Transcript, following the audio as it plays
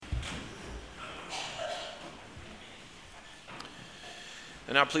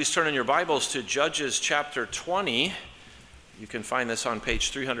And now please turn in your Bibles to Judges chapter 20. You can find this on page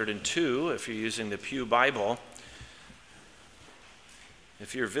 302 if you're using the Pew Bible.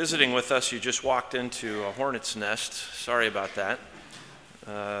 If you're visiting with us, you just walked into a hornet's nest. Sorry about that.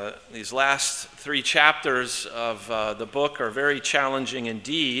 These last three chapters of the book are very challenging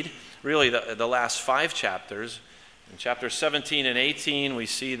indeed. Really, the last five chapters. In chapters 17 and 18, we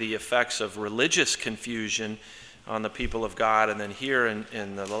see the effects of religious confusion on the people of God. And then here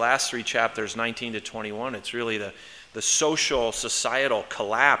in the last three chapters, 19 to 21, it's really the social, societal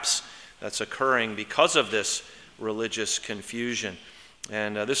collapse that's occurring because of this religious confusion.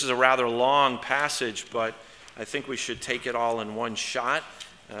 And this is a rather long passage, but I think we should take it all in one shot.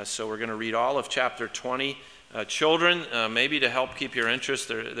 So we're going to read all of chapter 20. Children, maybe to help keep your interest,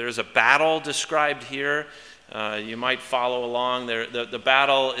 there's a battle described here. You might follow along. The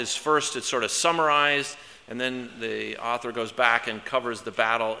battle is first, it's sort of summarized, and then the author goes back and covers the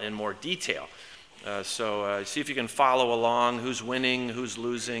battle in more detail. So see if you can follow along, who's winning, who's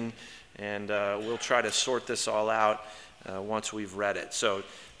losing, and we'll try to sort this all out once we've read it. So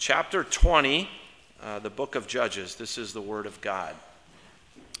chapter 20, the book of Judges, this is the word of God.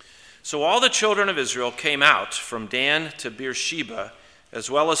 So all the children of Israel came out from Dan to Beersheba, as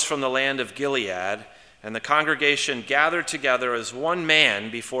well as from the land of Gilead, and the congregation gathered together as one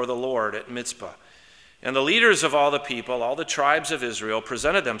man before the Lord at Mizpah. And the leaders of all the people, all the tribes of Israel,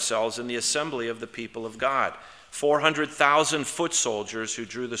 presented themselves in the assembly of the people of God, 400,000 foot soldiers who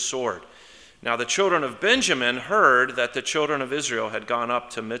drew the sword. Now the children of Benjamin heard that the children of Israel had gone up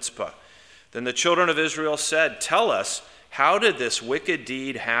to Mizpah. Then the children of Israel said, "Tell us, how did this wicked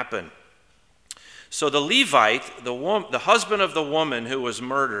deed happen?" So the Levite, the husband of the woman who was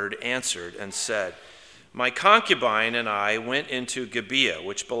murdered, answered and said, "My concubine and I went into Gibeah,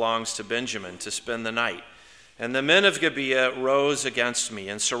 which belongs to Benjamin, to spend the night. And the men of Gibeah rose against me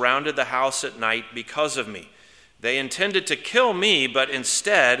and surrounded the house at night because of me. They intended to kill me, but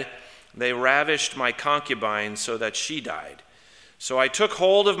instead they ravished my concubine so that she died. So I took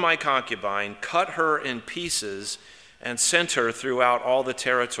hold of my concubine, cut her in pieces, and sent her throughout all the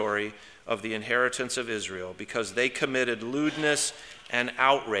territory of the inheritance of Israel, because they committed lewdness and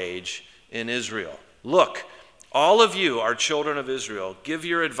outrage in Israel. Look, all of you are children of Israel. Give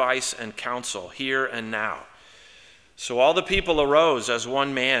your advice and counsel here and now." So all the people arose as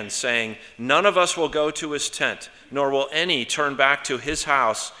one man, saying, "None of us will go to his tent, nor will any turn back to his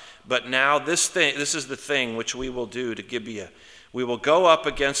house. But now this is the thing which we will do to Gibeah. We will go up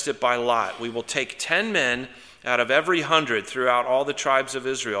against it by lot. We will take 10 men out of every 100 throughout all the tribes of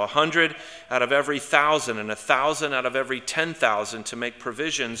Israel, 100 out of every 1,000, and 1,000 out of every 10,000 to make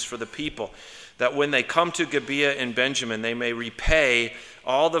provisions for the people, that when they come to Gibeah in Benjamin, they may repay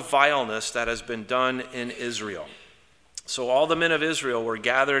all the vileness that has been done in Israel." So all the men of Israel were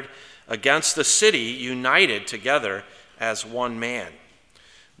gathered against the city, united together as one man.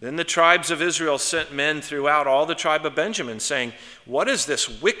 Then the tribes of Israel sent men throughout all the tribe of Benjamin, saying, "What is this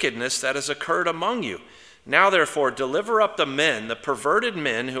wickedness that has occurred among you? Now therefore deliver up the men, the perverted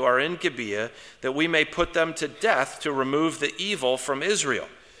men who are in Gibeah, that we may put them to death to remove the evil from Israel."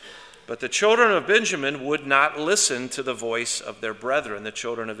 But the children of Benjamin would not listen to the voice of their brethren, the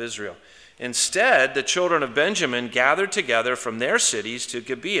children of Israel. Instead, the children of Benjamin gathered together from their cities to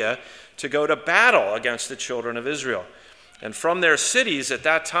Gibeah to go to battle against the children of Israel. And from their cities at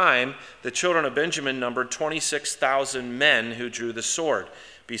that time, the children of Benjamin numbered 26,000 men who drew the sword,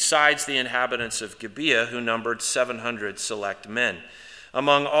 besides the inhabitants of Gibeah, who numbered 700 select men.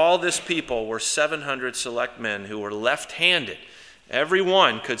 Among all this people were 700 select men who were left-handed. Every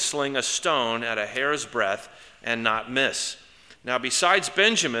one could sling a stone at a hair's breadth and not miss. Now besides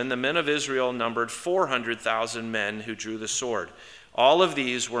Benjamin, the men of Israel numbered 400,000 men who drew the sword. All of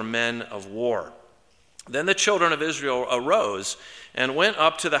these were men of war. Then the children of Israel arose and went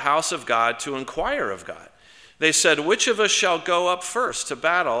up to the house of God to inquire of God. They said, "Which of us shall go up first to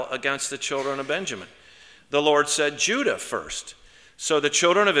battle against the children of Benjamin?" The Lord said, "Judah first." So the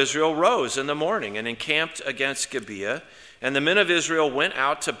children of Israel rose in the morning and encamped against Gibeah, and the men of Israel went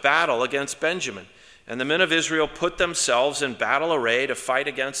out to battle against Benjamin. And the men of Israel put themselves in battle array to fight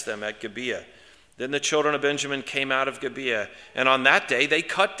against them at Gibeah. Then the children of Benjamin came out of Gibeah, and on that day they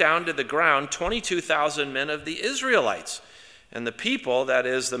cut down to the ground 22,000 men of the Israelites. And the people, that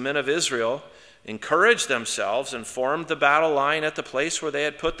is, the men of Israel, encouraged themselves and formed the battle line at the place where they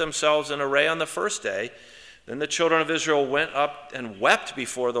had put themselves in array on the first day. Then the children of Israel went up and wept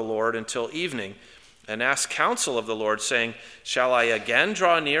before the Lord until evening, and asked counsel of the Lord, saying, "Shall I again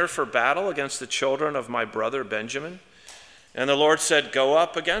draw near for battle against the children of my brother Benjamin?" And the Lord said, "Go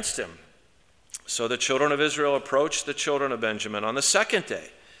up against him." So the children of Israel approached the children of Benjamin on the second day.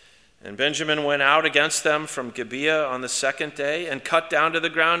 And Benjamin went out against them from Gibeah on the second day and cut down to the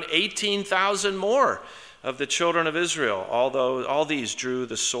ground 18,000 more of the children of Israel, although all these drew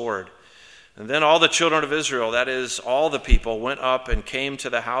the sword. And then all the children of Israel, that is, all the people, went up and came to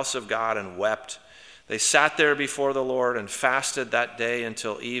the house of God and wept. They sat there before the Lord and fasted that day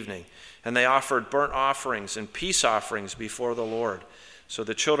until evening. And they offered burnt offerings and peace offerings before the Lord. So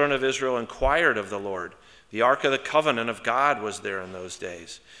the children of Israel inquired of the Lord. The ark of the covenant of God was there in those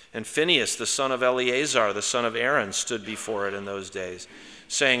days. And Phinehas, the son of Eleazar, the son of Aaron, stood before it in those days,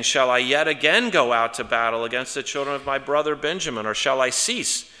 saying, Shall I yet again go out to battle against the children of my brother Benjamin, or shall I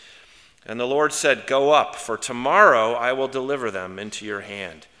cease? And the Lord said, Go up, for tomorrow I will deliver them into your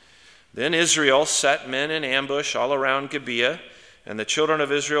hand. Then Israel set men in ambush all around Gibeah, and the children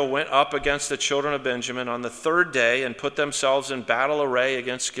of Israel went up against the children of Benjamin on the third day and put themselves in battle array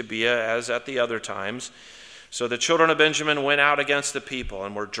against Gibeah as at the other times. So the children of Benjamin went out against the people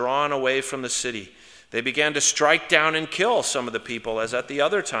and were drawn away from the city. They began to strike down and kill some of the people as at the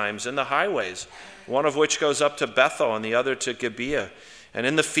other times in the highways, one of which goes up to Bethel and the other to Gibeah. And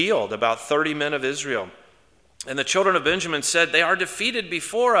in the field about 30 men of Israel. And the children of Benjamin said, They are defeated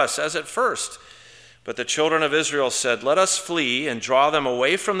before us as at first. But the children of Israel said, Let us flee and draw them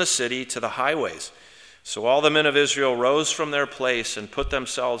away from the city to the highways. So all the men of Israel rose from their place and put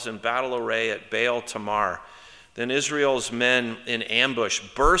themselves in battle array at Baal Tamar. Then Israel's men in ambush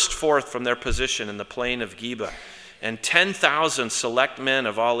burst forth from their position in the plain of Geba. And 10,000 select men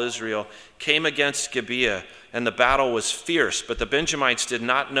of all Israel came against Gibeah, and the battle was fierce. But the Benjamites did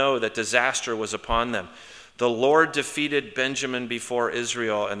not know that disaster was upon them. The Lord defeated Benjamin before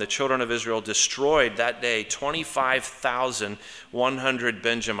Israel, and the children of Israel destroyed that day 25,100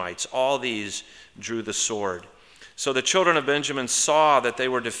 Benjamites. All these drew the sword. So the children of Benjamin saw that they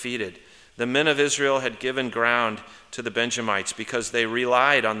were defeated. The men of Israel had given ground to the Benjamites because they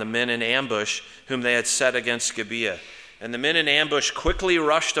relied on the men in ambush whom they had set against Gibeah. And the men in ambush quickly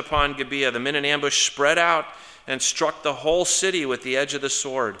rushed upon Gibeah. The men in ambush spread out and struck the whole city with the edge of the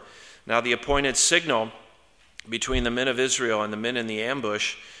sword. Now the appointed signal between the men of Israel and the men in the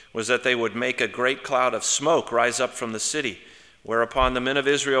ambush was that they would make a great cloud of smoke rise up from the city, whereupon the men of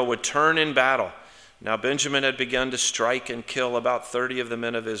Israel would turn in battle. Now Benjamin had begun to strike and kill about 30 of the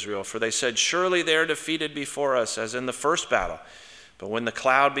men of Israel, for they said, Surely they are defeated before us, as in the first battle. But when the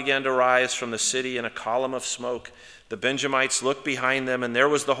cloud began to rise from the city in a column of smoke, the Benjamites looked behind them, and there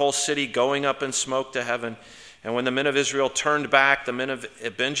was the whole city going up in smoke to heaven. And when the men of Israel turned back, the men of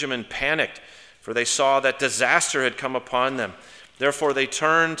Benjamin panicked, for they saw that disaster had come upon them. Therefore they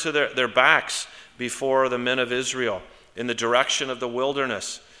turned to their backs before the men of Israel in the direction of the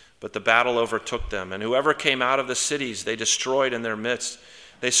wilderness. But the battle overtook them, and whoever came out of the cities they destroyed in their midst.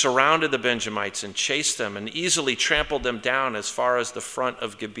 They surrounded the Benjamites and chased them and easily trampled them down as far as the front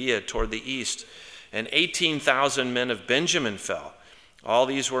of Gibeah toward the east. And 18,000 men of Benjamin fell. All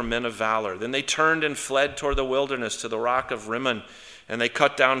these were men of valor. Then they turned and fled toward the wilderness to the rock of Rimmon, and they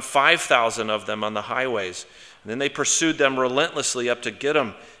cut down 5,000 of them on the highways. And then they pursued them relentlessly up to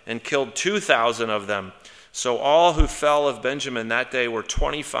Gittim and killed 2,000 of them. So all who fell of Benjamin that day were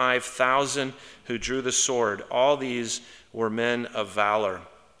 25,000 who drew the sword. All these were men of valor.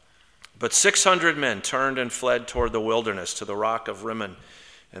 But 600 men turned and fled toward the wilderness to the rock of Rimmon.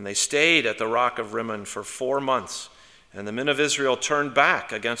 And they stayed at the rock of Rimmon for 4 months. And the men of Israel turned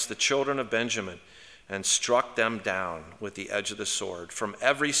back against the children of Benjamin and struck them down with the edge of the sword. From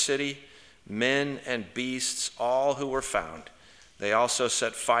every city, men and beasts, all who were found. They also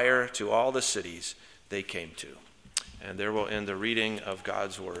set fire to all the cities they came to. And there will end the reading of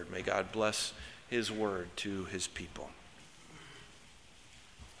God's word. May God bless his word to his people.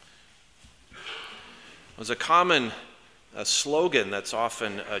 There's a common slogan that's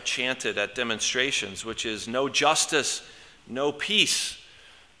often chanted at demonstrations, which is no justice, no peace.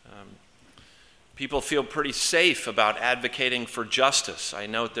 People feel pretty safe about advocating for justice. I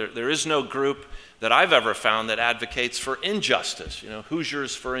note there is no group that I've ever found that advocates for injustice.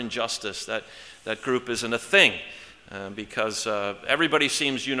 Hoosiers for Injustice, that group isn't a thing because everybody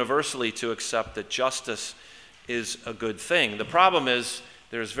seems universally to accept that justice is a good thing. The problem is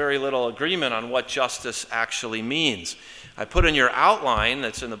there's very little agreement on what justice actually means. I put in your outline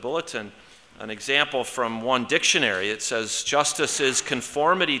that's in the bulletin an example from one dictionary. It says justice is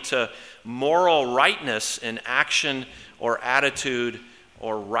conformity to moral rightness in action or attitude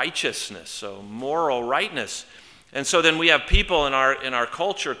or righteousness. So moral rightness. And so then we have people in our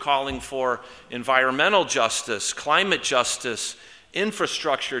culture calling for environmental justice, climate justice,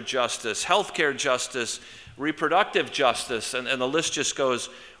 infrastructure justice, healthcare justice, reproductive justice, and the list just goes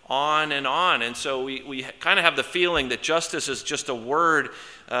on and on. And so we kind of have the feeling that justice is just a word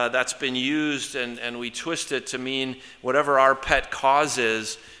that's been used, and we twist it to mean whatever our pet cause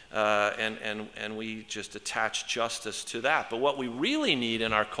is, and we just attach justice to that. But what we really need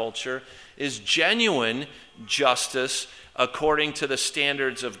in our culture is genuine justice according to the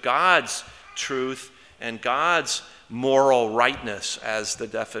standards of God's truth and God's moral rightness, as the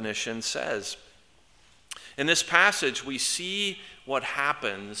definition says. In this passage, we see what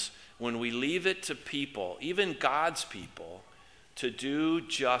happens when we leave it to people, even God's people, to do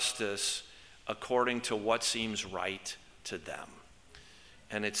justice according to what seems right to them.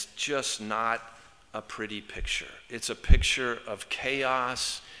 And it's just not a pretty picture. It's a picture of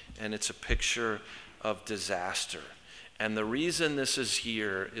chaos, and it's a picture of disaster. And the reason this is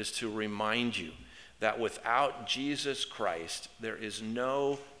here is to remind you that without Jesus Christ, there is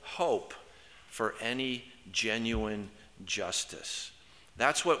no hope for any genuine justice.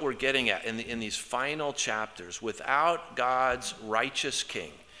 That's what we're getting at in these final chapters. Without God's righteous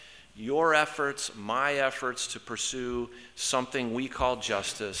king, your efforts, my efforts to pursue something we call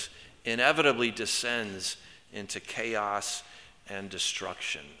justice inevitably descends into chaos and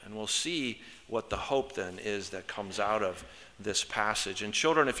destruction. And we'll see what the hope then is that comes out of this passage. And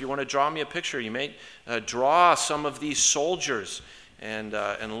children, if you want to draw me a picture, you may draw some of these soldiers and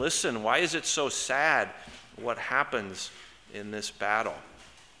listen. Why is it so sad what happens in this battle?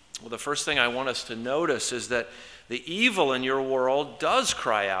 Well, the first thing I want us to notice is that the evil in your world does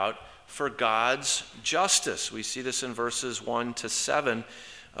cry out for God's justice. We see this in verses 1 to 7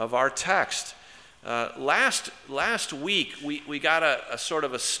 of our text. Last week, we got a sort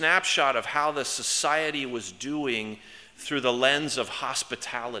of a snapshot of how the society was doing through the lens of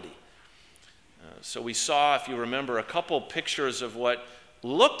hospitality. So we saw, if you remember, a couple pictures of what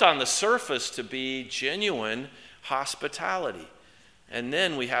looked on the surface to be genuine hospitality. And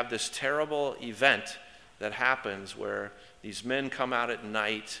then we have this terrible event that happens where these men come out at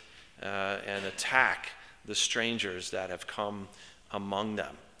night and attack the strangers that have come among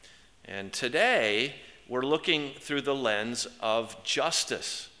them. And today, we're looking through the lens of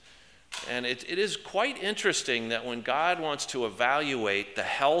justice. And it is quite interesting that when God wants to evaluate the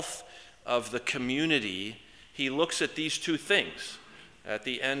health of the community, he looks at these two things at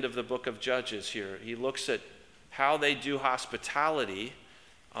the end of the book of Judges here. He looks at how they do hospitality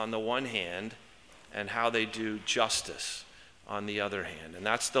on the one hand and how they do justice on the other hand. And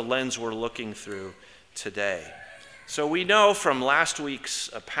that's the lens we're looking through today. So we know from last week's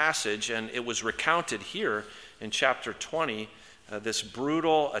passage, and it was recounted here in chapter 20, this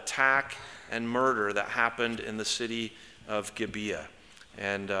brutal attack and murder that happened in the city of Gibeah.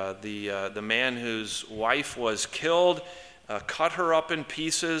 And the man whose wife was killed cut her up in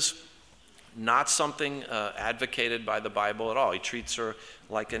pieces, not something advocated by the Bible at all. He treats her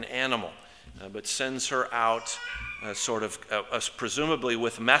like an animal, but sends her out presumably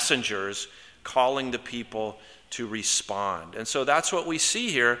with messengers calling the people to respond. And so that's what we see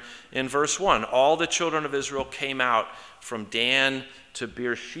here in verse 1. All the children of Israel came out from Dan to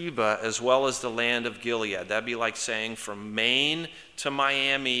Beersheba, as well as the land of Gilead. That'd be like saying from Maine to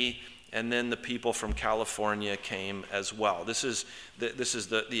Miami, and then the people from California came as well. This is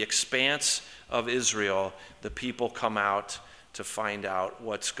the expanse of Israel. The people come out to find out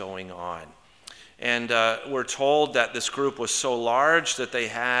what's going on. And we're told that this group was so large that they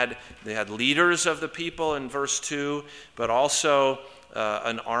had leaders of the people in verse 2, but also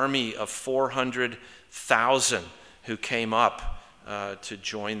an army of 400,000 who came up to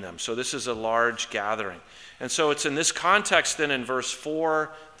join them. So this is a large gathering. And so it's in this context then in verse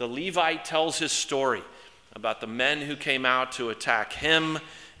 4, the Levite tells his story about the men who came out to attack him.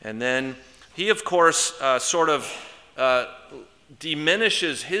 And then he, of course,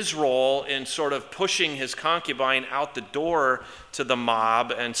 diminishes his role in sort of pushing his concubine out the door to the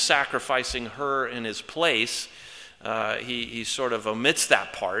mob and sacrificing her in his place. He sort of omits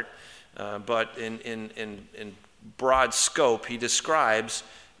that part, but in broad scope, he describes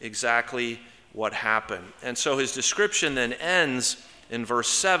exactly what happened. And so his description then ends in verse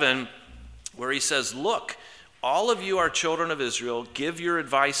 7, where he says, "Look, all of you are children of Israel. Give your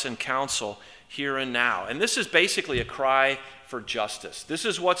advice and counsel here and now." And this is basically a cry for justice. This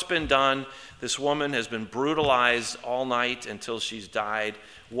is what's been done. This woman has been brutalized all night until she's died.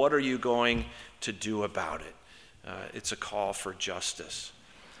 What are you going to do about it? It's a call for justice.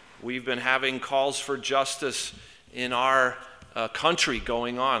 We've been having calls for justice in our country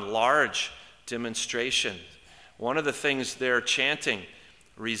going on, large demonstration. One of the things they're chanting,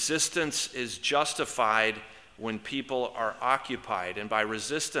 resistance is justified when people are occupied. And by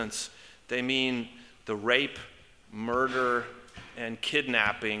resistance, they mean the rape, murder, and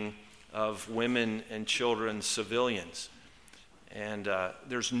kidnapping of women and children, civilians. And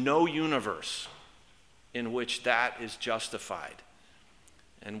there's no universe in which that is justified.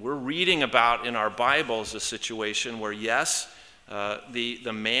 And we're reading about in our Bibles a situation where, yes,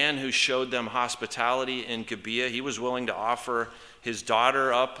 the man who showed them hospitality in Gibeah, he was willing to offer his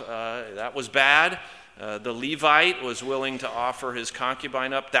daughter up. That was bad. The Levite was willing to offer his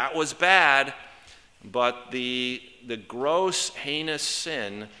concubine up. That was bad. But the gross, heinous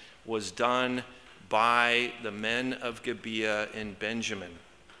sin was done by the men of Gibeah in Benjamin.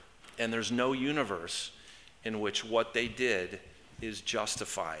 And there's no universe in which what they did is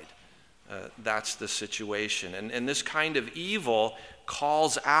justified. That's the situation. And this kind of evil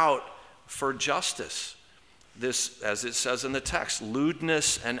calls out for justice. This, as it says in the text,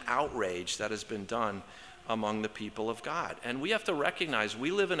 lewdness and outrage that has been done among the people of God. And we have to recognize we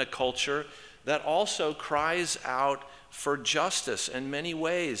live in a culture that also cries out for justice in many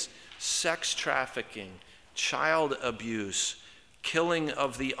ways. Sex trafficking, child abuse, killing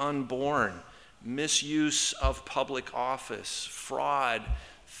of the unborn, misuse of public office, fraud,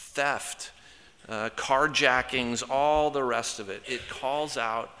 theft, carjackings, all the rest of it. It calls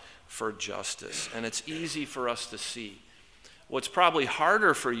out for justice, and it's easy for us to see. What's probably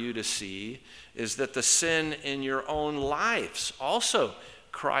harder for you to see is that the sin in your own lives also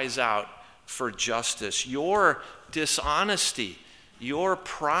cries out for justice. Your dishonesty, your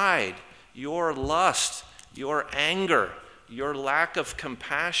pride, your lust, your anger, your lack of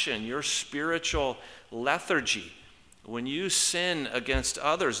compassion, your spiritual lethargy. When you sin against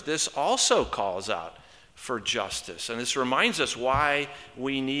others, this also calls out for justice. And this reminds us why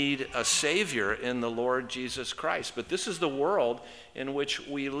we need a Savior in the Lord Jesus Christ. But this is the world in which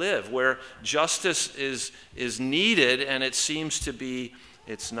we live, where justice is needed, and it seems to be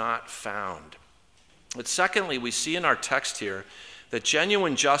it's not found. But secondly, we see in our text here that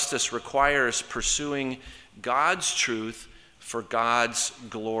genuine justice requires pursuing God's truth for God's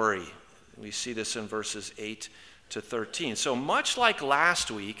glory. We see this in verses 8 to 13. So much like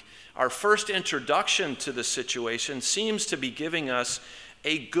last week, our first introduction to the situation seems to be giving us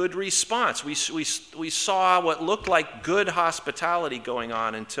a good response. We saw what looked like good hospitality going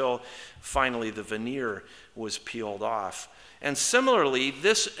on until finally the veneer was peeled off. And similarly,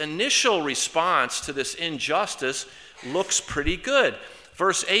 this initial response to this injustice looks pretty good.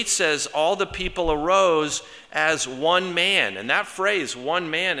 Verse 8 says, all the people arose as one man. And that phrase,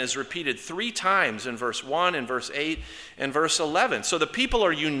 one man, is repeated 3 times in verse 1, in verse 8, and verse 11. So the people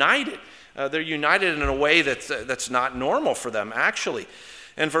are united. They're united in a way that's not normal for them, actually.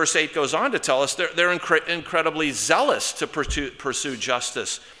 And verse 8 goes on to tell us they're incredibly zealous to pursue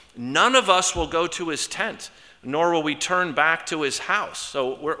justice. None of us will go to his tent, nor will we turn back to his house.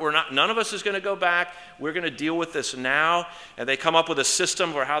 So none of us is going to go back. We're going to deal with this now. And they come up with a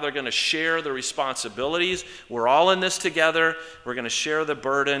system for how they're going to share the responsibilities. We're all in this together. We're going to share the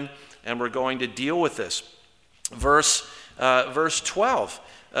burden, and we're going to deal with this. Verse 12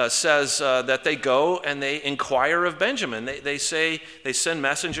 says that they go and they inquire of Benjamin. They send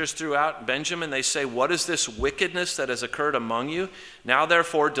messengers throughout Benjamin. They say, what is this wickedness that has occurred among you? Now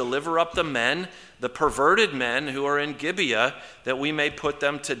therefore deliver up the men, the perverted men who are in Gibeah, that we may put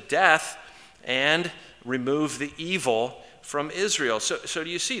them to death and remove the evil from Israel. So do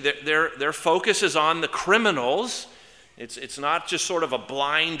you see, their focus is on the criminals. It's not just sort of a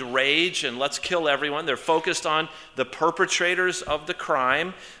blind rage and let's kill everyone. They're focused on the perpetrators of the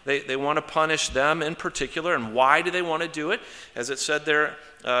crime. They want to punish them in particular. And why do they want to do it? As it said there,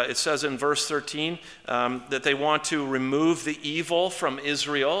 it says in verse 13 that they want to remove the evil from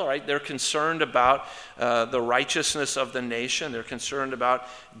Israel. Right? They're concerned about the righteousness of the nation. They're concerned about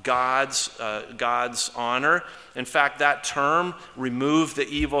God's honor. In fact, that term, remove the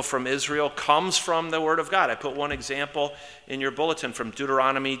evil from Israel, comes from the Word of God. I put one example in your bulletin from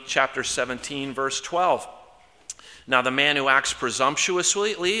Deuteronomy chapter 17, verse 12. Now the man who acts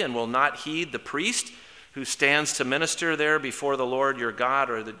presumptuously and will not heed the priest who stands to minister there before the Lord your God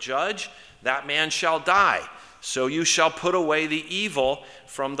or the judge, that man shall die. So you shall put away the evil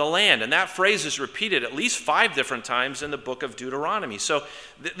from the land. And that phrase is repeated at least 5 different times in the book of Deuteronomy. So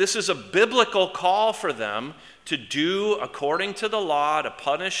this is a biblical call for them to do according to the law, to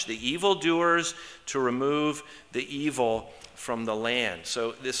punish the evildoers, to remove the evil from the land.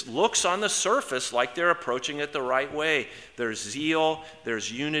 So this looks on the surface like they're approaching it the right way. There's zeal,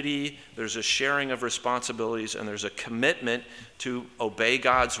 there's unity, there's a sharing of responsibilities, and there's a commitment to obey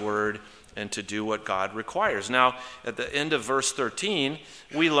God's word and to do what God requires. Now, at the end of verse 13,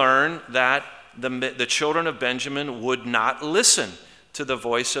 we learn that the children of Benjamin would not listen to the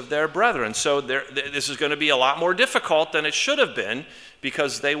voice of their brethren. So this is going to be a lot more difficult than it should have been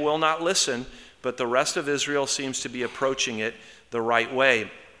because they will not listen, but the rest of Israel seems to be approaching it the right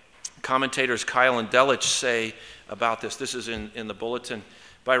way. Commentators Kyle and Delitzsch say about this is in the bulletin,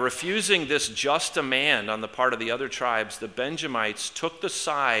 by refusing this just demand on the part of the other tribes, the Benjamites took the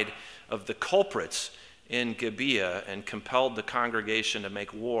side of the culprits in Gibeah and compelled the congregation to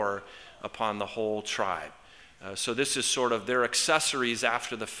make war upon the whole tribe. So this is sort of their accessories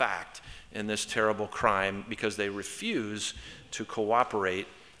after the fact in this terrible crime because they refuse to cooperate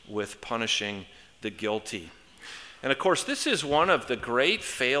with punishing the guilty. And of course, this is one of the great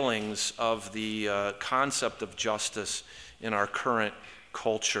failings of the concept of justice in our current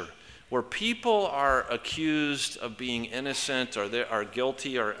culture, where people are accused of being innocent or they are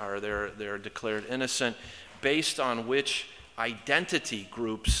guilty or they're declared innocent based on which identity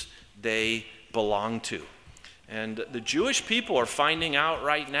groups they belong to. And the Jewish people are finding out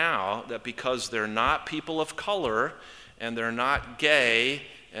right now that because they're not people of color and they're not gay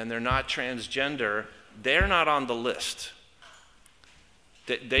and they're not transgender, they're not on the list.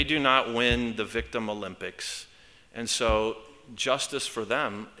 They do not win the Victim Olympics. And so justice for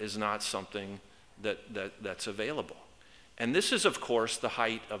them is not something that's available. And this is, of course, the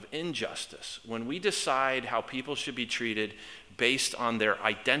height of injustice. When we decide how people should be treated based on their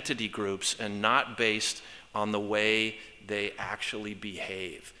identity groups and not based on the way they actually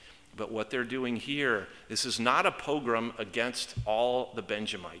behave. But what they're doing here, this is not a pogrom against all the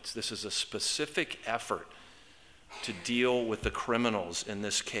Benjamites. This is a specific effort to deal with the criminals in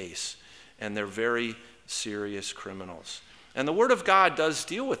this case. And they're very serious criminals. And the Word of God does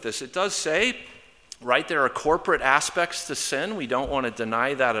deal with this. It does say, right, there are corporate aspects to sin. We don't want to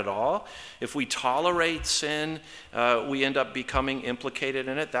deny that at all. If we tolerate sin, we end up becoming implicated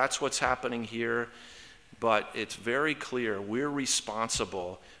in it. That's what's happening here. But it's very clear we're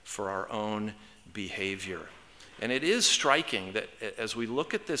responsible for our own behavior. And it is striking that as we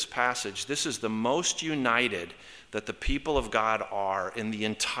look at this passage, this is the most united that the people of God are in the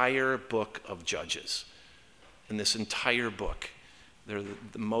entire book of Judges. In this entire book, they're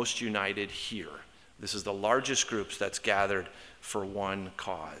the most united here. This is the largest groups that's gathered for one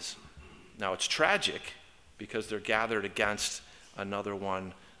cause. Now it's tragic because they're gathered against another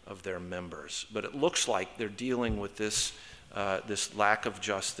one of their members. But it looks like they're dealing with this lack of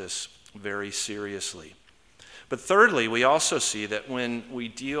justice very seriously. But thirdly, we also see that when we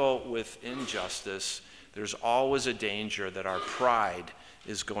deal with injustice, there's always a danger that our pride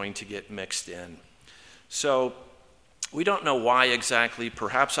is going to get mixed in. So we don't know why exactly,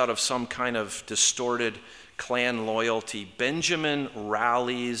 perhaps out of some kind of distorted clan loyalty, Benjamin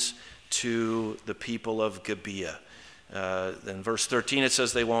rallies to the people of Gibeah. In verse 13 it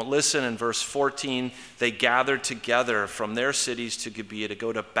says they won't listen. In verse 14, they gathered together from their cities to Gibeah to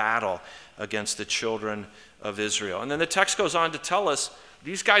go to battle against the children of Israel. And then the text goes on to tell us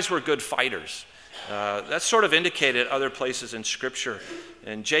these guys were good fighters. That's sort of indicated other places in Scripture.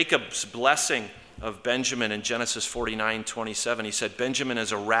 In Jacob's blessing of Benjamin in Genesis 49:27, he said, Benjamin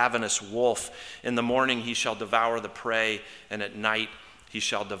is a ravenous wolf. In the morning he shall devour the prey, and at night he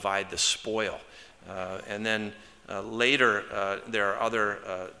shall divide the spoil. And then later, there are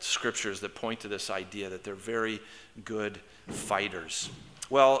other scriptures that point to this idea that they're very good fighters.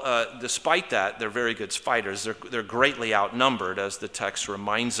 Well, despite that, they're very good fighters. They're greatly outnumbered, as the text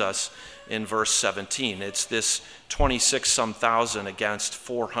reminds us in verse 17. It's this 26-some thousand against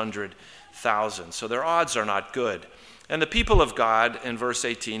 400,000. So their odds are not good. And the people of God, in verse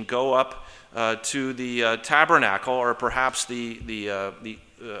 18, go up to the tabernacle, or perhaps the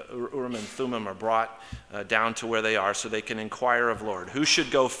Urim and Thummim are brought down to where they are so they can inquire of Lord, who should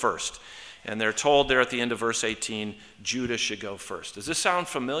go first? And they're told there at the end of verse 18, Judah should go first. Does this sound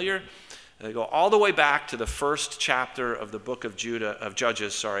familiar? They go all the way back to the first chapter of the book of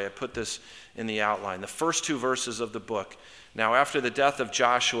Judges. I put this in the outline. The first two verses of the book. Now after the death of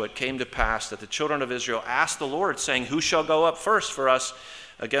Joshua, it came to pass that the children of Israel asked the Lord, saying, who shall go up first for us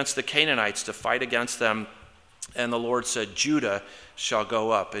against the Canaanites to fight against them? And the Lord said, Judah shall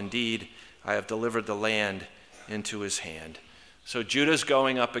go up. Indeed, I have delivered the land into his hand. So Judah's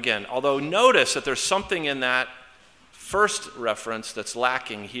going up again. Although notice that there's something in that first reference that's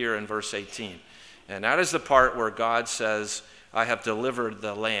lacking here in verse 18. And that is the part where God says, I have delivered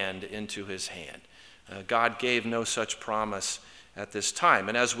the land into his hand. God gave no such promise at this time.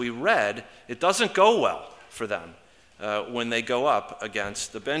 And as we read, it doesn't go well for them when they go up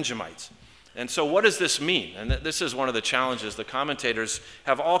against the Benjamites. And so what does this mean? And this is one of the challenges. The commentators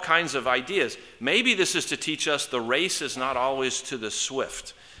have all kinds of ideas. Maybe this is to teach us the race is not always to the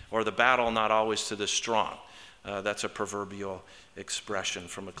swift, or the battle not always to the strong. That's a proverbial expression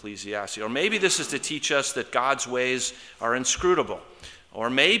from Ecclesiastes. Or maybe this is to teach us that God's ways are inscrutable. Or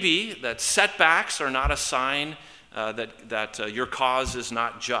maybe that setbacks are not a sign that your cause is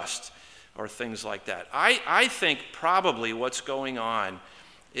not just, or things like that. I think probably what's going on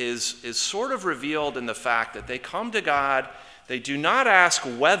is sort of revealed in the fact that they come to God, they do not ask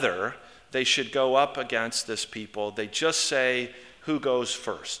whether they should go up against this people. They just say, who goes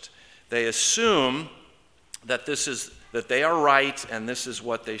first? They assume that they are right and this is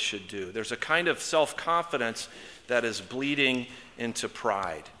what they should do. There's a kind of self-confidence that is bleeding into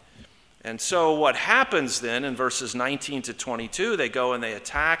pride. And so what happens then in verses 19 to 22, they go and they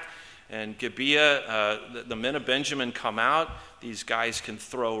attack, and Gibeah, the men of Benjamin come out. These guys can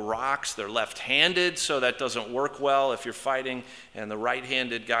throw rocks. They're left-handed, so that doesn't work well if you're fighting, and the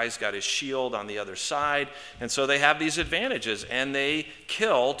right-handed guy's got his shield on the other side. And so they have these advantages, and they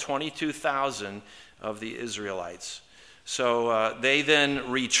kill 22,000 of the Israelites. So they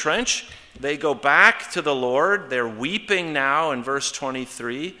then retrench. They go back to the Lord. They're weeping now in verse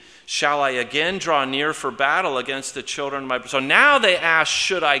 23. Shall I again draw near for battle against the children of my... So now they ask,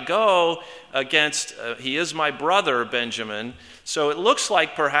 should I go against... he is my brother, Benjamin. So it looks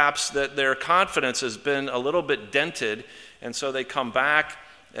like perhaps that their confidence has been a little bit dented. And so they come back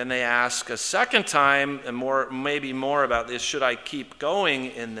and they ask a second time, and maybe more about this, should I keep going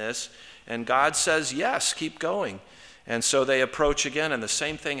in this? And God says, yes, keep going. And so they approach again, and the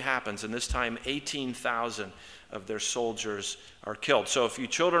same thing happens. And this time, 18,000 of their soldiers are killed. So if you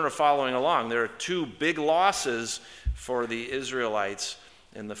children are following along, there are two big losses for the Israelites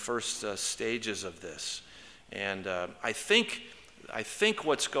in the first stages of this. And I think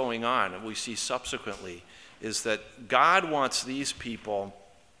what's going on, and we see subsequently, is that God wants these people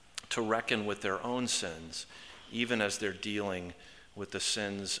to reckon with their own sins, even as they're dealing with the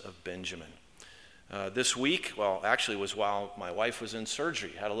sins of Benjamin. This week, well, actually it was while my wife was in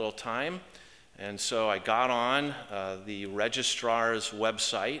surgery, had a little time, and so I got on the registrar's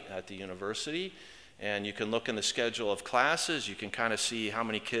website at the university, and you can look in the schedule of classes. You can kind of see how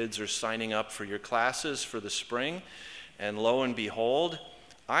many kids are signing up for your classes for the spring, and lo and behold,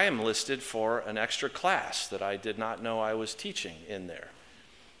 I am listed for an extra class that I did not know I was teaching in there.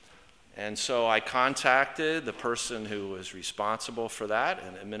 And so I contacted the person who was responsible for that,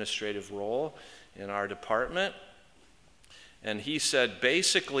 an administrative role in our department. And he said,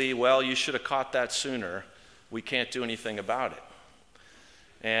 basically, well, you should have caught that sooner. We can't do anything about it.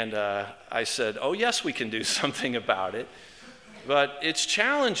 And I said, oh, yes, we can do something about it. But it's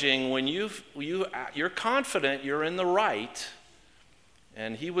challenging when you're confident you're in the right,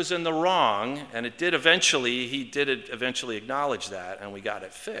 and he was in the wrong, and he did eventually acknowledge that, and we got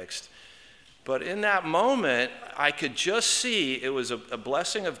it fixed. But in that moment, I could just see it was a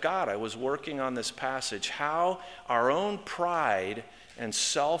blessing of God. I was working on this passage, how our own pride and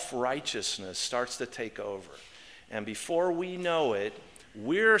self-righteousness starts to take over. And before we know it,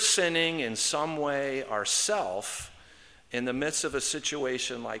 we're sinning in some way ourselves in the midst of a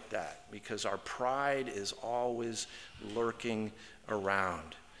situation like that, because our pride is always lurking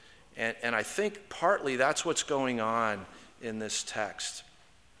around. And I think partly that's what's going on in this text.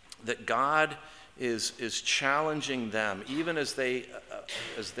 That God is challenging them, even as they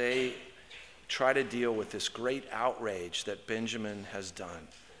try to deal with this great outrage that Benjamin has done.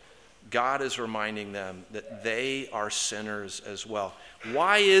 God is reminding them that they are sinners as well.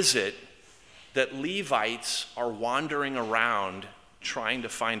 Why is it that Levites are wandering around trying to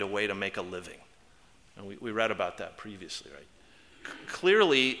find a way to make a living? And we read about that previously, right?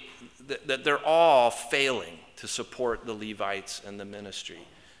 Clearly, that they're all failing to support the Levites and the ministry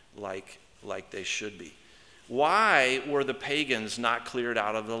like they should be. Why were the pagans not cleared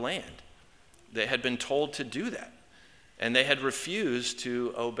out of the land? They had been told to do that, and they had refused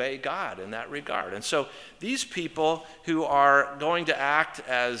to obey God in that regard. And so these people who are going to act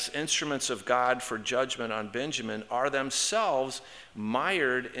as instruments of God for judgment on Benjamin are themselves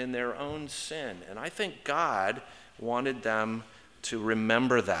mired in their own sin. And I think God wanted them to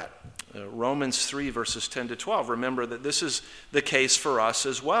remember that. Romans 3, verses 10 to 12, remember that this is the case for us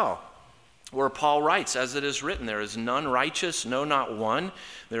as well. Where Paul writes, as it is written, there is none righteous, no, not one.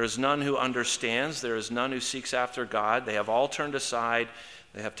 There is none who understands. There is none who seeks after God. They have all turned aside.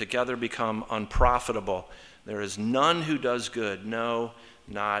 They have together become unprofitable. There is none who does good, no,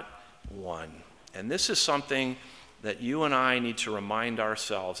 not one. And this is something that you and I need to remind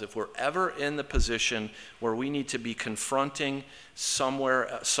ourselves. If we're ever in the position where we need to be confronting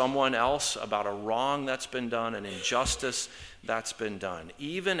someone else about a wrong that's been done, an injustice that's been done,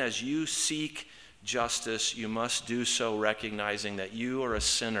 even as you seek justice, you must do so recognizing that you are a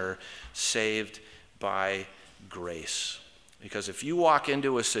sinner saved by grace. Because if you walk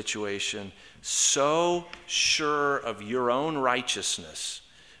into a situation so sure of your own righteousness,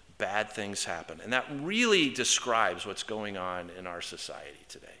 bad things happen. And that really describes what's going on in our society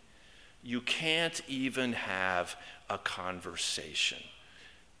today. You can't even have a conversation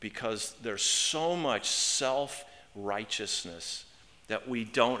because there's so much self-righteousness that we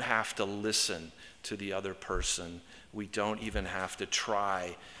don't have to listen to the other person. We don't even have to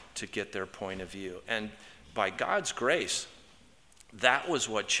try to get their point of view. And by God's grace, that was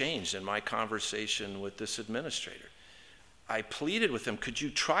what changed in my conversation with this administrator. I pleaded with him, could you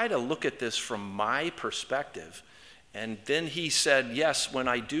try to look at this from my perspective? And then he said, yes, when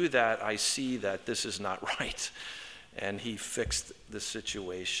I do that, I see that this is not right. And he fixed the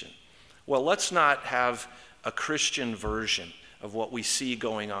situation. Well, let's not have a Christian version of what we see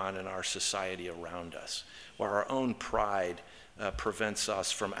going on in our society around us, where our own pride prevents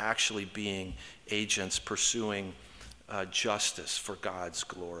us from actually being agents pursuing justice for God's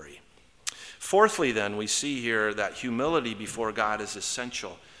glory. Fourthly, then, we see here that humility before God is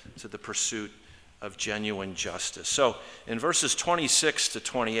essential to the pursuit of genuine justice. So in verses 26 to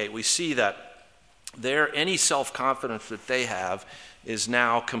 28, we see that any self-confidence that they have is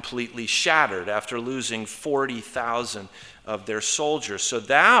now completely shattered after losing 40,000 of their soldiers. So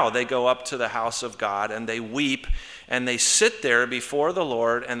now they go up to the house of God and they weep and they sit there before the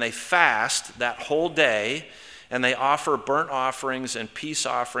Lord and they fast that whole day and they offer burnt offerings and peace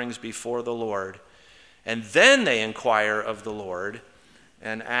offerings before the Lord. And then they inquire of the Lord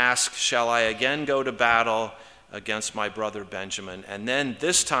and ask, shall I again go to battle against my brother Benjamin? And then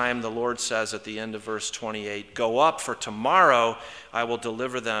this time the Lord says at the end of verse 28, go up, for tomorrow I will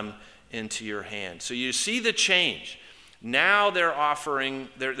deliver them into your hand. So you see the change. Now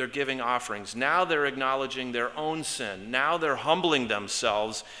they're giving offerings. Now they're acknowledging their own sin. Now they're humbling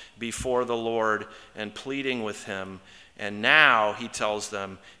themselves before the Lord and pleading with him. And now he tells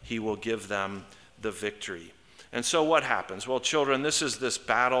them he will give them the victory. And so what happens? Well, children, this is this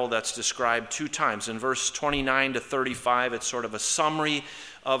battle that's described 2 times. In verse 29 to 35, it's sort of a summary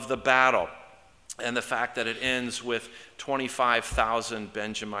of the battle and the fact that it ends with 25,000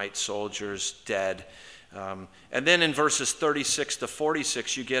 Benjamite soldiers dead. And then in verses 36 to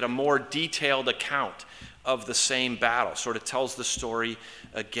 46, you get a more detailed account of the same battle. Sort of tells the story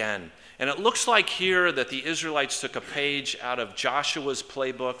again. And it looks like here that the Israelites took a page out of Joshua's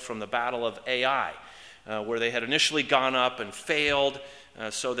playbook from the Battle of Ai. Where they had initially gone up and failed.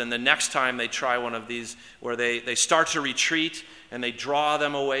 So then the next time they try one of these where they start to retreat and they draw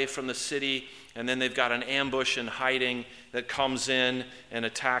them away from the city, and then they've got an ambush and hiding that comes in and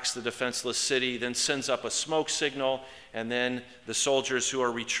attacks the defenseless city, then sends up a smoke signal, and then the soldiers who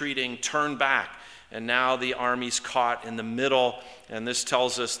are retreating turn back. And now the army's caught in the middle, and this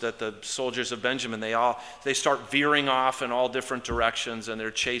tells us that the soldiers of Benjamin, they start veering off in all different directions, and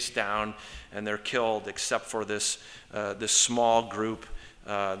they're chased down, and they're killed, except for this small group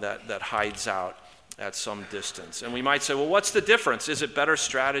that hides out at some distance. And we might say, well, what's the difference? Is it better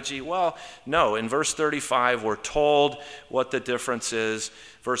strategy? Well, no. In verse 35, we're told what the difference is.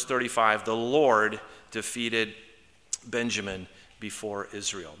 Verse 35, the Lord defeated Benjamin before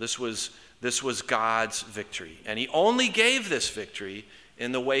Israel. This was God's victory. And he only gave this victory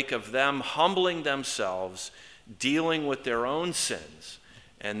in the wake of them humbling themselves, dealing with their own sins,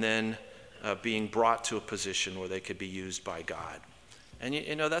 and then being brought to a position where they could be used by God. And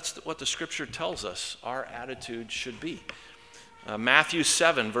you know, that's what the scripture tells us our attitude should be. Matthew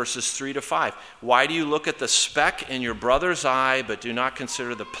 7, verses 3 to 5. Why do you look at the speck in your brother's eye, but do not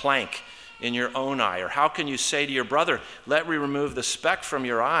consider the plank in your own eye? Or how can you say to your brother, let me remove the speck from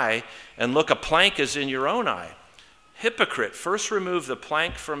your eye, and look, a plank is in your own eye? Hypocrite, first remove the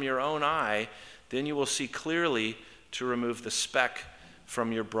plank from your own eye, then you will see clearly to remove the speck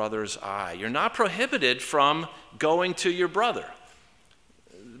from your brother's eye. You're not prohibited from going to your brother.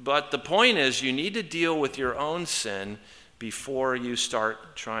 But the point is, you need to deal with your own sin before you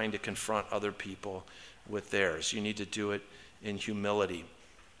start trying to confront other people with theirs. You need to do it in humility.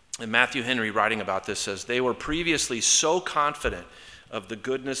 And Matthew Henry, writing about this, says, they were previously so confident of the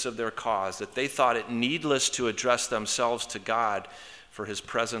goodness of their cause that they thought it needless to address themselves to God for his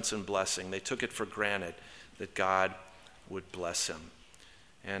presence and blessing. They took it for granted that God would bless him.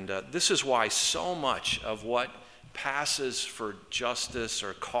 And this is why so much of what passes for justice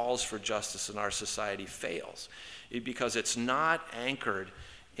or calls for justice in our society fails, because it's not anchored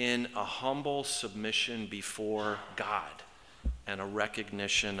in a humble submission before God and a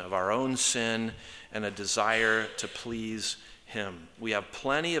recognition of our own sin and a desire to please him. We have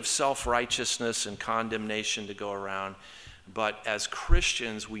plenty of self-righteousness and condemnation to go around, but as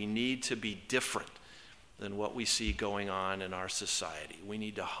Christians we need to be different than what we see going on in our society. We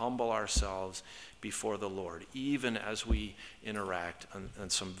need to humble ourselves before the Lord, even as we interact on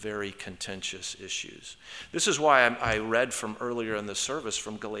some very contentious issues. This is why I read from earlier in the service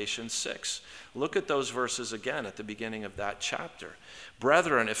from Galatians 6. Look at those verses again at the beginning of that chapter.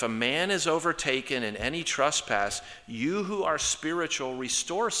 Brethren, if a man is overtaken in any trespass, you who are spiritual,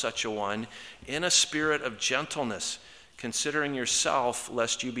 restore such a one in a spirit of gentleness, considering yourself,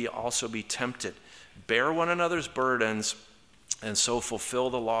 lest you also be tempted. Bear one another's burdens, and so fulfill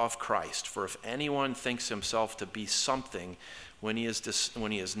the law of Christ. For if anyone thinks himself to be something when he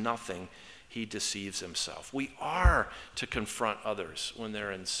is nothing, he deceives himself. We are to confront others when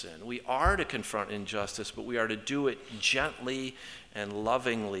they're in sin. We are to confront injustice, but we are to do it gently and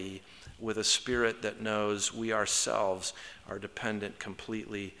lovingly with a spirit that knows we ourselves are dependent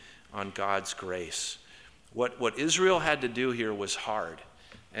completely on God's grace. What Israel had to do here was hard,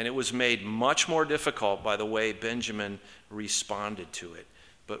 and it was made much more difficult by the way Benjamin responded to it.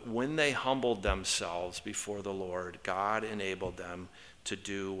 But when they humbled themselves before the Lord, God enabled them to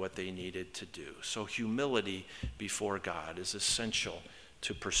do what they needed to do. So humility before God is essential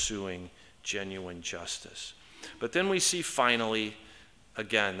to pursuing genuine justice. But then we see finally,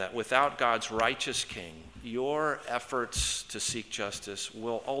 again, that without God's righteous king, your efforts to seek justice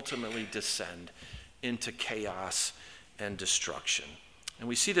will ultimately descend into chaos and destruction. And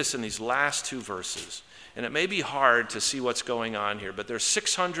we see this in these last two verses. And it may be hard to see what's going on here, but there's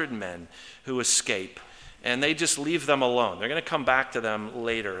 600 men who escape, and they just leave them alone. They're going to come back to them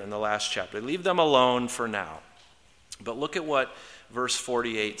later in the last chapter. They leave them alone for now. But look at what verse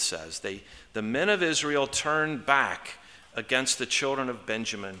 48 says. The men of Israel turned back against the children of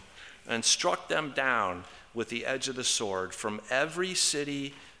Benjamin and struck them down with the edge of the sword. From every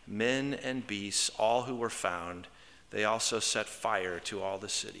city, men and beasts, all who were found, they also set fire to all the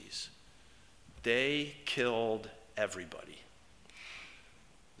cities. They killed everybody.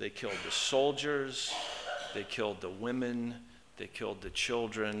 They killed the soldiers, they killed the women, they killed the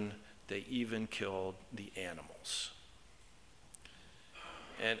children, they even killed the animals.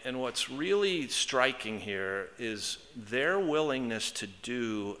 And what's really striking here is their willingness to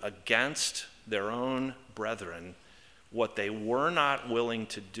do against their own brethren what they were not willing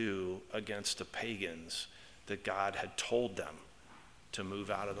to do against the pagans that God had told them to move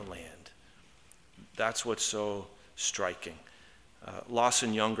out of the land. That's what's so striking.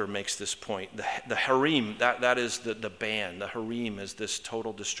 Lawson Younger makes this point. The harem, that is the ban, the harem is this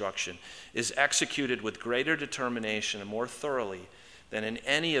total destruction, is executed with greater determination and more thoroughly than in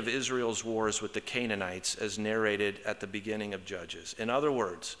any of Israel's wars with the Canaanites as narrated at the beginning of Judges. In other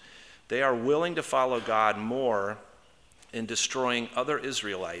words, they are willing to follow God more in destroying other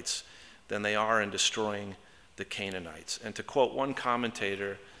Israelites than they are in destroying the Canaanites. And to quote one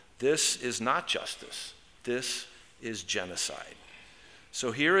commentator, this is not justice. This is genocide.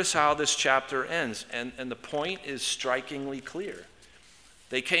 So here is how this chapter ends, and the point is strikingly clear.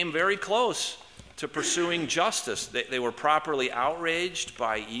 They came very close to pursuing justice. They were properly outraged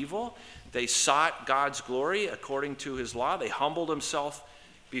by evil. They sought God's glory according to his law. They humbled themselves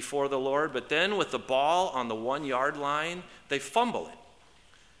before the Lord. But then with the ball on the 1-yard line, they fumble it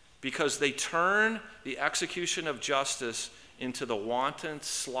because they turn the execution of justice into the wanton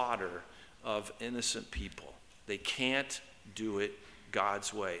slaughter of innocent people. They can't do it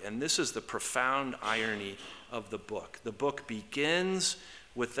God's way. And this is the profound irony of the book. The book begins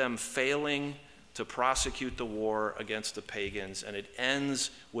with them failing to prosecute the war against the pagans, and it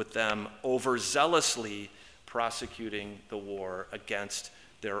ends with them overzealously prosecuting the war against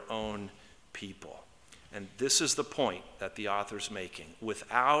their own people. And this is the point that the author's making.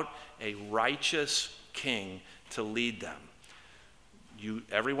 Without a righteous king to lead them,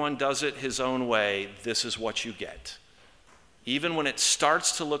 everyone does it his own way, this is what you get. Even when it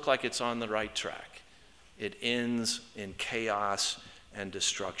starts to look like it's on the right track, it ends in chaos and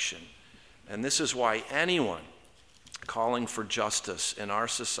destruction. And this is why anyone calling for justice in our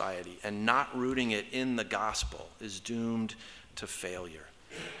society and not rooting it in the gospel is doomed to failure.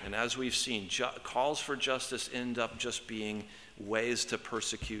 And as we've seen, calls for justice end up just being ways to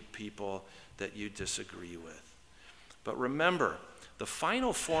persecute people that you disagree with. But remember, the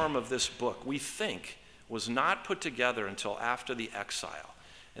final form of this book, we think, was not put together until after the exile.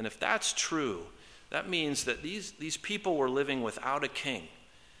 And if that's true, that means that these people were living without a king.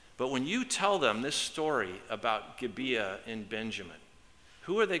 But when you tell them this story about Gibeah in Benjamin,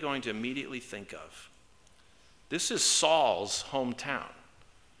 who are they going to immediately think of? This is Saul's hometown.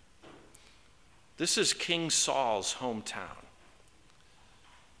 This is King Saul's hometown.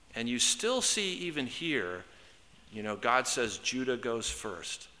 And you still see even here, God says Judah goes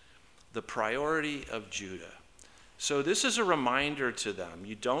first. the priority of Judah. So this is a reminder to them.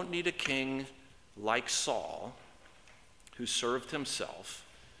 You don't need a king like Saul, who served himself.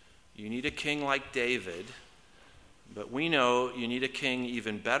 You need a king like David, but we know you need a king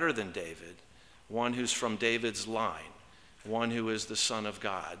even better than David, one who's from David's line, one who is the Son of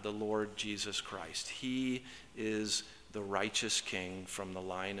God, the Lord Jesus Christ. He is the righteous king from the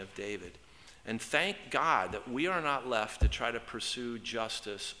line of David. And thank God that we are not left to try to pursue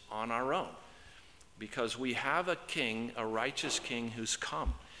justice on our own, because we have a king, a righteous king, who's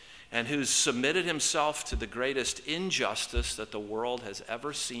come and who's submitted himself to the greatest injustice that the world has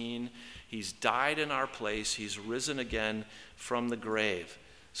ever seen. He's died in our place. He's risen again from the grave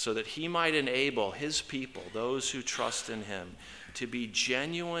so that he might enable his people, those who trust in him, to be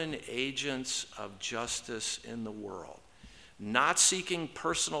genuine agents of justice in the world, not seeking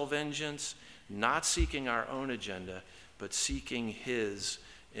personal vengeance, not seeking our own agenda, but seeking his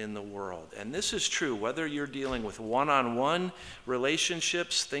in the world. And this is true whether you're dealing with one-on-one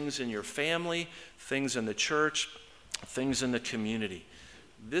relationships, things in your family, things in the church, things in the community.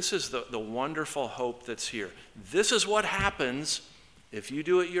 This is the wonderful hope that's here. This is what happens if you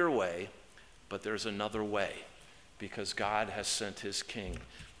do it your way, but there's another way, because God has sent his King,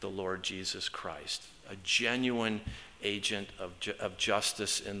 the Lord Jesus Christ, a genuine agent of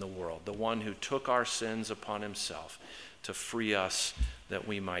justice in the world, the one who took our sins upon himself to free us that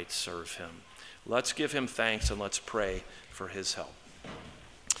we might serve him. Let's give him thanks and let's pray for his help.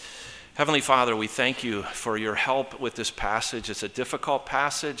 Heavenly Father, we thank you for your help with this passage. It's a difficult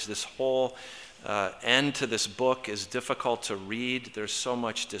passage. This whole end to this book is difficult to read. There's so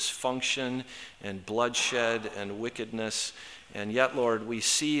much dysfunction and bloodshed and wickedness. And yet, Lord, we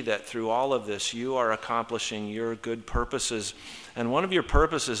see that through all of this, you are accomplishing your good purposes. And one of your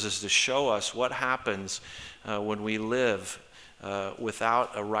purposes is to show us what happens when we live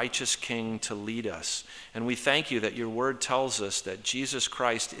without a righteous king to lead us. And we thank you that your word tells us that Jesus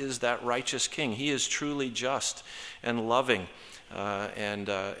Christ is that righteous king. He is truly just and loving, and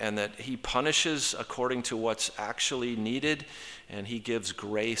that he punishes according to what's actually needed, and he gives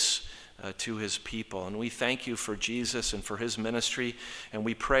grace to his people. And we thank you for Jesus and for his ministry, and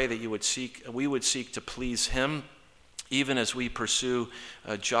we pray that we would seek to please him. Even as we pursue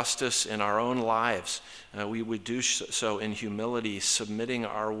justice in our own lives, we would do so in humility, submitting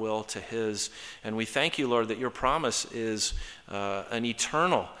our will to his. And we thank you, Lord, that your promise is an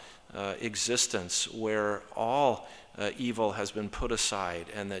eternal existence where all evil has been put aside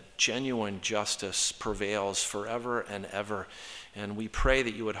and that genuine justice prevails forever and ever. And we pray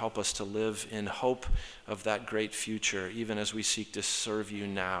that you would help us to live in hope of that great future, even as we seek to serve you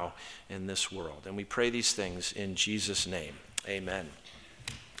now in this world. And we pray these things in Jesus' name. Amen.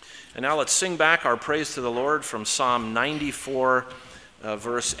 And now let's sing back our praise to the Lord from Psalm 94,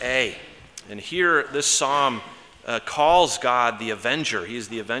 verse A. And here this psalm calls God the avenger. He is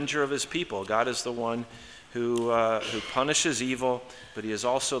the avenger of his people. God is the one who punishes evil, but he is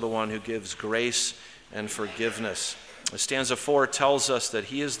also the one who gives grace and forgiveness. Stanza 4 tells us that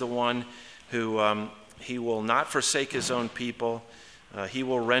he is the one who he will not forsake his own people. He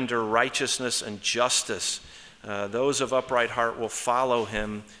will render righteousness and justice. Those of upright heart will follow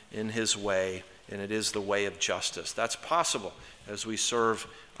him in his way, and it is the way of justice. That's possible as we serve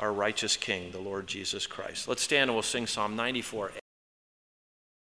our righteous King, the Lord Jesus Christ. Let's stand and we'll sing Psalm 94A.